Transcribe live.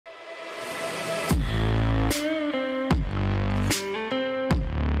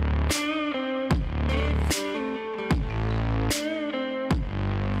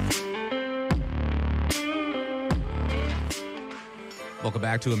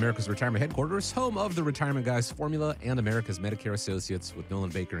back to America's Retirement Headquarters, home of the Retirement Guys formula and America's Medicare Associates with Nolan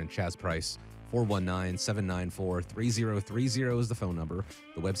Baker and Chaz Price. 419-794-3030 is the phone number.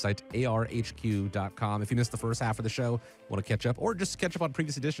 The website, arhq.com. If you missed the first half of the show, want to catch up, or just catch up on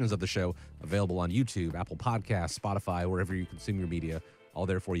previous editions of the show, available on YouTube, Apple Podcasts, Spotify, wherever you consume your media, all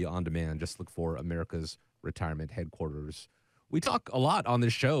there for you on demand. Just look for America's Retirement Headquarters. We talk a lot on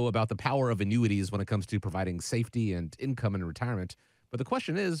this show about the power of annuities when it comes to providing safety and income in retirement. But the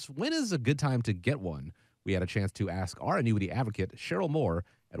question is, when is a good time to get one? We had a chance to ask our annuity advocate, Cheryl Moore,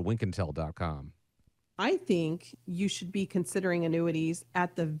 at winkintel.com. I think you should be considering annuities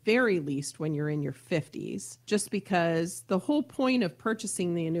at the very least when you're in your 50s, just because the whole point of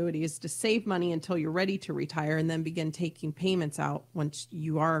purchasing the annuity is to save money until you're ready to retire and then begin taking payments out once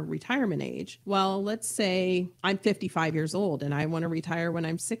you are retirement age. Well, let's say I'm 55 years old and I want to retire when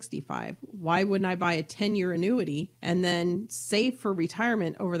I'm 65. Why wouldn't I buy a 10-year annuity and then save for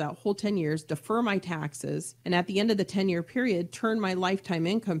retirement over that whole 10 years, defer my taxes, and at the end of the 10-year period, turn my lifetime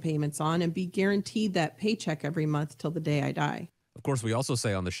income payments on and be guaranteed that paycheck every month till the day I die? Of course, we also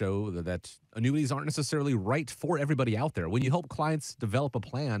say on the show that annuities aren't necessarily right for everybody out there. When you help clients develop a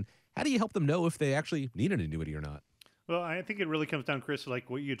plan, how do you help them know if they actually need an annuity or not? Well, I think it really comes down, Chris, like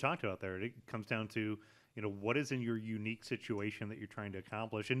what you talked about there. It comes down to, what is in your unique situation that you're trying to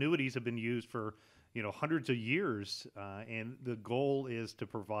accomplish. Annuities have been used for, hundreds of years, and the goal is to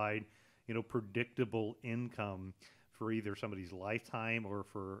provide, predictable income for either somebody's lifetime or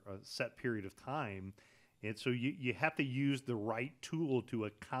for a set period of time. And so you have to use the right tool to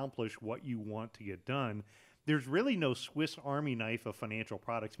accomplish what you want to get done. There's really no Swiss Army knife of financial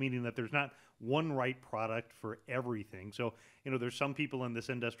products, meaning that there's not one right product for everything. So, there's some people in this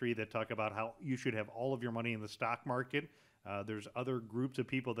industry that talk about how you should have all of your money in the stock market. There's other groups of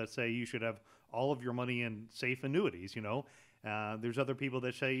people that say you should have all of your money in safe annuities, There's other people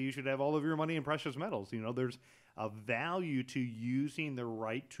that say you should have all of your money in precious metals. There's a value to using the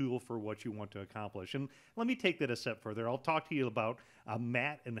right tool for what you want to accomplish. And let me take that a step further. I'll talk to you about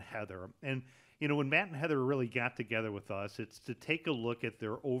Matt and Heather. And, when Matt and Heather really got together with us, it's to take a look at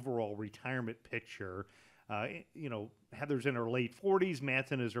their overall retirement picture. Heather's in her late 40s,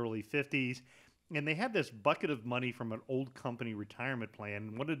 Matt's in his early 50s. And they had this bucket of money from an old company retirement plan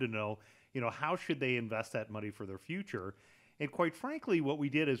and wanted to know, how should they invest that money for their future? And quite frankly, what we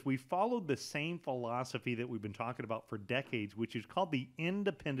did is we followed the same philosophy that we've been talking about for decades, which is called the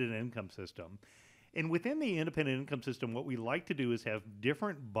independent income system. And within the independent income system, what we like to do is have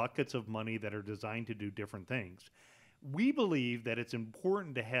different buckets of money that are designed to do different things. We believe that it's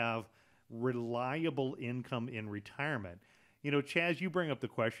important to have reliable income in retirement. Chaz, you bring up the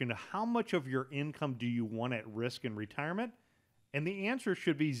question, how much of your income do you want at risk in retirement? And the answer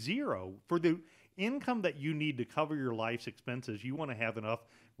should be zero. For the income that you need to cover your life's expenses, you want to have enough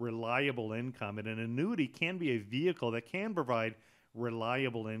reliable income. And an annuity can be a vehicle that can provide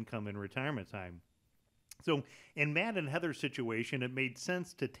reliable income in retirement time. So in Matt and Heather's situation, it made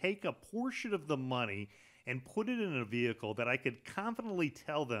sense to take a portion of the money and put it in a vehicle that I could confidently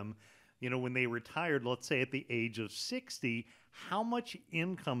tell them, when they retired, let's say at the age of 60, how much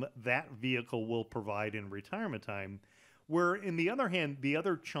income that vehicle will provide in retirement time. Where, in the other hand, the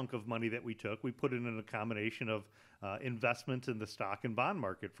other chunk of money that we took, we put it in a combination of investments in the stock and bond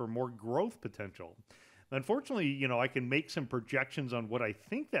market for more growth potential. Unfortunately, I can make some projections on what I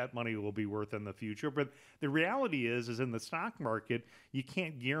think that money will be worth in the future, but the reality is in the stock market, you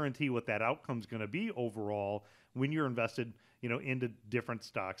can't guarantee what that outcome is going to be overall when you're invested, into different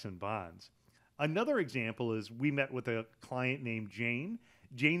stocks and bonds. Another example is we met with a client named Jane.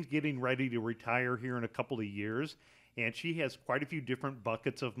 Jane's getting ready to retire here in a couple of years, and she has quite a few different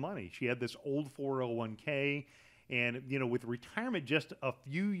buckets of money. She had this old 401k. And, with retirement just a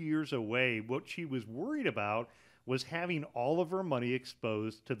few years away, what she was worried about was having all of her money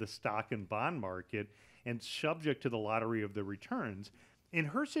exposed to the stock and bond market and subject to the lottery of the returns. In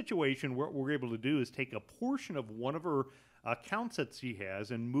her situation, what we're able to do is take a portion of one of her accounts that she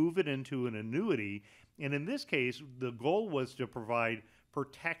has and move it into an annuity. And in this case, the goal was to provide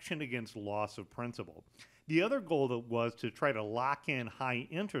protection against loss of principal. The other goal was to try to lock in high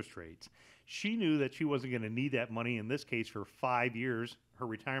interest rates. She knew that she wasn't going to need that money, in this case, for 5 years. Her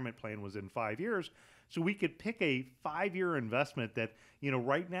retirement plan was in 5 years. So we could pick a 5-year investment that,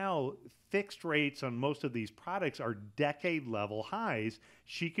 right now, fixed rates on most of these products are decade-level highs.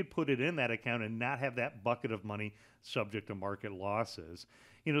 She could put it in that account and not have that bucket of money subject to market losses.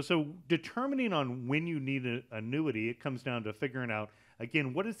 So determining on when you need an annuity, it comes down to figuring out,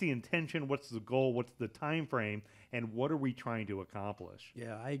 again, what is the intention, what's the goal, what's the time frame, and what are we trying to accomplish?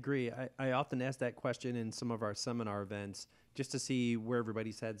 Yeah, I agree. I often ask that question in some of our seminar events. just to see where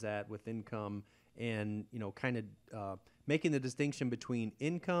everybody's head's at with income and, kind of making the distinction between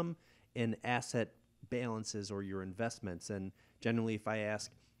income and asset balances or your investments. And generally, if I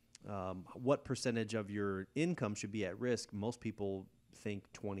ask what percentage of your income should be at risk, most people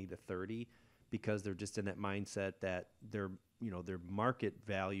think 20 to 30 because they're just in that mindset that their market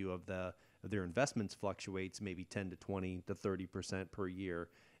value of their investments fluctuates maybe 10 to 20 to 30% per year.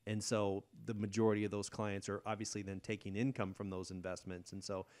 And so the majority of those clients are obviously then taking income from those investments. And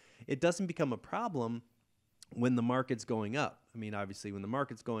so it doesn't become a problem when the market's going up. I mean, obviously, when the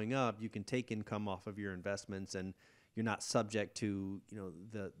market's going up, you can take income off of your investments, and you're not subject to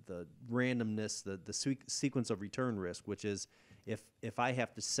the randomness, the sequence of return risk, which is if I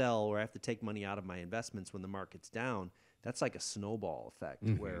have to sell or I have to take money out of my investments when the market's down, that's like a snowball effect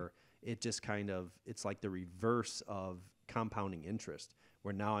where it just it's like the reverse of compounding interest,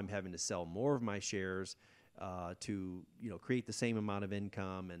 where now I'm having to sell more of my shares to create the same amount of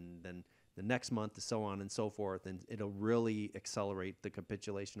income, and then the next month, and so on and so forth, and it'll really accelerate the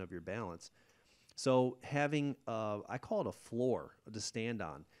capitulation of your balance. So having, I call it a floor to stand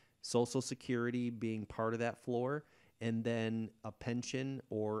on, Social Security being part of that floor, and then a pension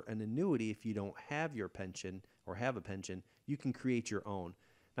or an annuity. If you don't have your pension or have a pension, you can create your own.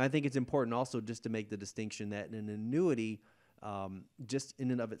 And I think it's important also just to make the distinction that an annuity, just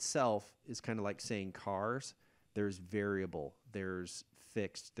in and of itself, is kind of like saying cars. There's variable, there's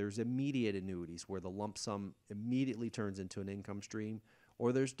fixed, there's immediate annuities where the lump sum immediately turns into an income stream,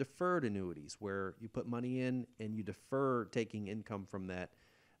 or there's deferred annuities where you put money in and you defer taking income from that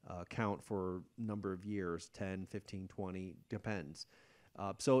account for a number of years, 10, 15, 20, depends.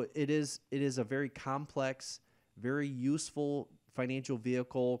 So it is a very complex, very useful financial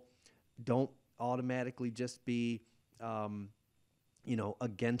vehicle. Don't automatically just be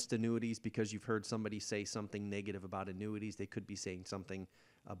against annuities because you've heard somebody say something negative about annuities. They could be saying something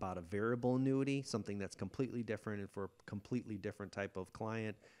about a variable annuity, something that's completely different and for a completely different type of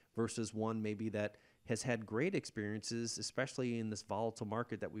client versus one maybe that has had great experiences, especially in this volatile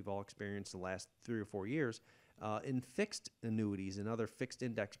market that we've all experienced the last 3 or 4 years, in fixed annuities and other fixed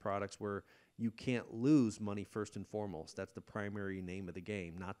index products where you can't lose money first and foremost. That's the primary name of the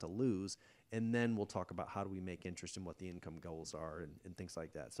game, not to lose. And then we'll talk about how do we make interest and what the income goals are and things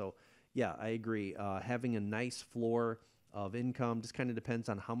like that. So, yeah, I agree. Having a nice floor of income just kind of depends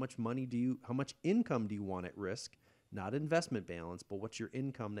on how much income do you want at risk, not investment balance, but what's your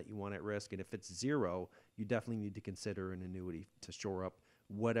income that you want at risk. And if it's zero, you definitely need to consider an annuity to shore up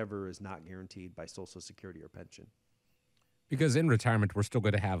whatever is not guaranteed by Social Security or pension. Because in retirement, we're still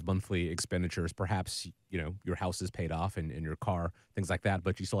going to have monthly expenditures. Perhaps, your house is paid off and your car, things like that,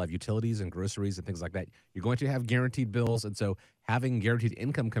 but you still have utilities and groceries and things like that. You're going to have guaranteed bills. And so having guaranteed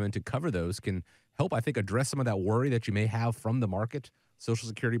income come in to cover those can help, I think, address some of that worry that you may have from the market. Social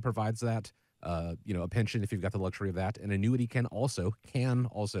Security provides that. A pension, if you've got the luxury of that. An annuity can also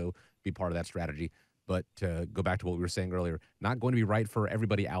be part of that strategy. But to go back to what we were saying earlier, not going to be right for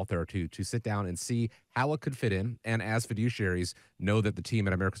everybody out there to sit down and see how it could fit in. And as fiduciaries, know that the team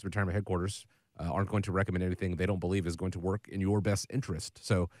at America's Retirement Headquarters aren't going to recommend anything they don't believe is going to work in your best interest.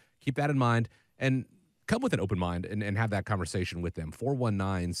 So keep that in mind and come with an open mind and have that conversation with them.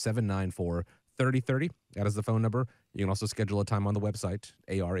 419-794-3030. That is the phone number. You can also schedule a time on the website,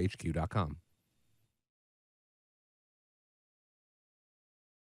 arhq.com.